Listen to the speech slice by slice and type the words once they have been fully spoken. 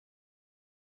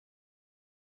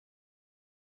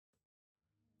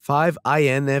5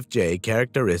 INFJ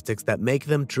characteristics that make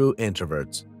them true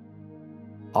introverts.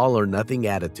 All or nothing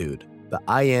attitude. The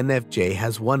INFJ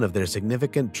has one of their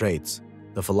significant traits,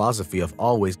 the philosophy of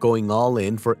always going all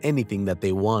in for anything that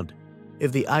they want.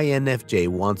 If the INFJ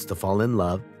wants to fall in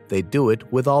love, they do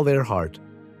it with all their heart.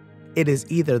 It is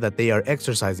either that they are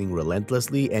exercising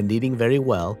relentlessly and eating very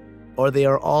well, or they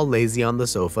are all lazy on the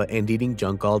sofa and eating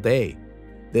junk all day.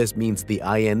 This means the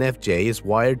INFJ is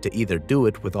wired to either do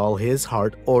it with all his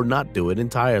heart or not do it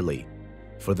entirely.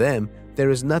 For them, there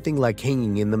is nothing like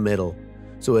hanging in the middle,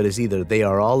 so it is either they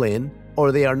are all in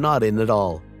or they are not in at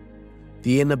all.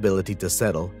 The inability to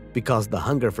settle, because the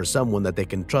hunger for someone that they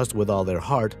can trust with all their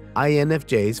heart,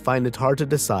 INFJs find it hard to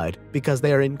decide because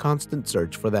they are in constant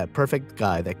search for that perfect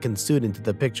guy that can suit into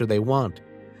the picture they want.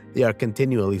 They are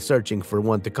continually searching for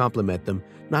one to complement them,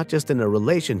 not just in a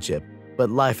relationship, but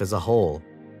life as a whole.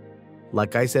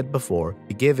 Like I said before,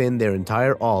 they give in their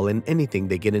entire all in anything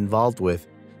they get involved with,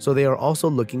 so they are also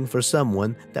looking for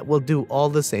someone that will do all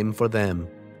the same for them.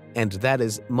 And that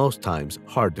is most times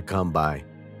hard to come by.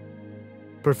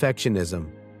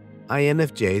 Perfectionism.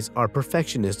 INFJs are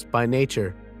perfectionists by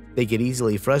nature. They get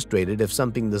easily frustrated if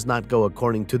something does not go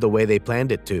according to the way they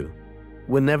planned it to.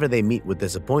 Whenever they meet with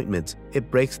disappointments,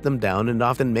 it breaks them down and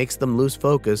often makes them lose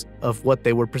focus of what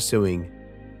they were pursuing.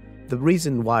 The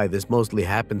reason why this mostly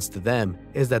happens to them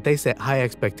is that they set high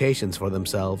expectations for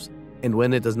themselves, and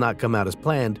when it does not come out as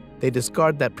planned, they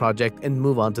discard that project and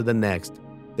move on to the next.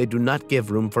 They do not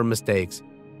give room for mistakes,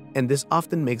 and this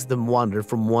often makes them wander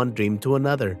from one dream to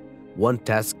another, one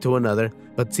task to another,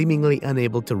 but seemingly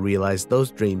unable to realize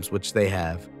those dreams which they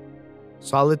have.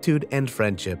 Solitude and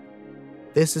friendship.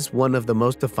 This is one of the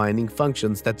most defining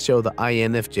functions that show the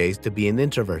INFJs to be an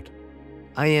introvert.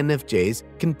 INFJs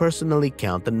can personally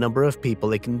count the number of people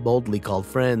they can boldly call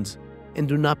friends, and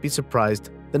do not be surprised,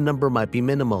 the number might be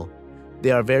minimal.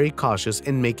 They are very cautious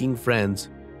in making friends.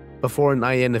 Before an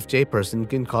INFJ person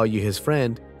can call you his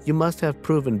friend, you must have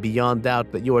proven beyond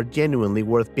doubt that you are genuinely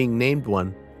worth being named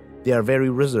one. They are very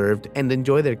reserved and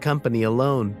enjoy their company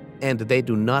alone, and they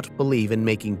do not believe in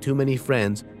making too many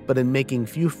friends, but in making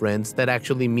few friends that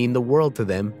actually mean the world to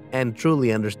them and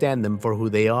truly understand them for who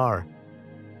they are.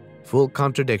 Full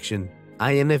contradiction.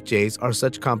 INFJs are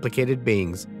such complicated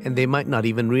beings, and they might not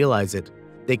even realize it.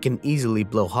 They can easily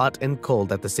blow hot and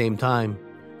cold at the same time.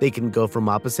 They can go from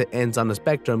opposite ends on a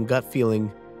spectrum gut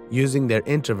feeling, using their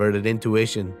introverted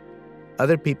intuition.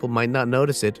 Other people might not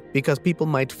notice it because people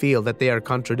might feel that they are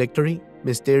contradictory,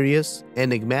 mysterious,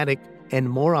 enigmatic, and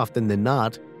more often than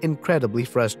not, incredibly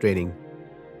frustrating.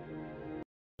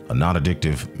 A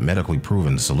non-addictive, medically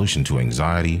proven solution to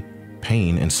anxiety,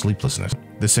 pain, and sleeplessness.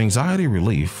 This anxiety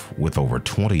relief, with over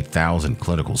 20,000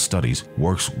 clinical studies,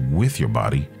 works with your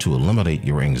body to eliminate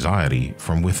your anxiety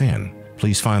from within.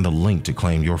 Please find the link to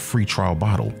claim your free trial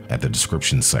bottle at the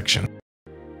description section.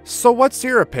 So what's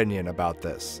your opinion about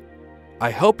this? I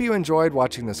hope you enjoyed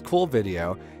watching this cool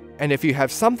video, and if you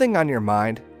have something on your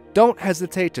mind, don't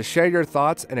hesitate to share your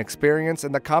thoughts and experience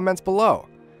in the comments below.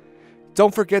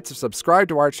 Don't forget to subscribe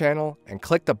to our channel and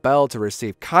click the bell to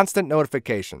receive constant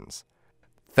notifications.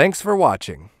 Thanks for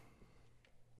watching.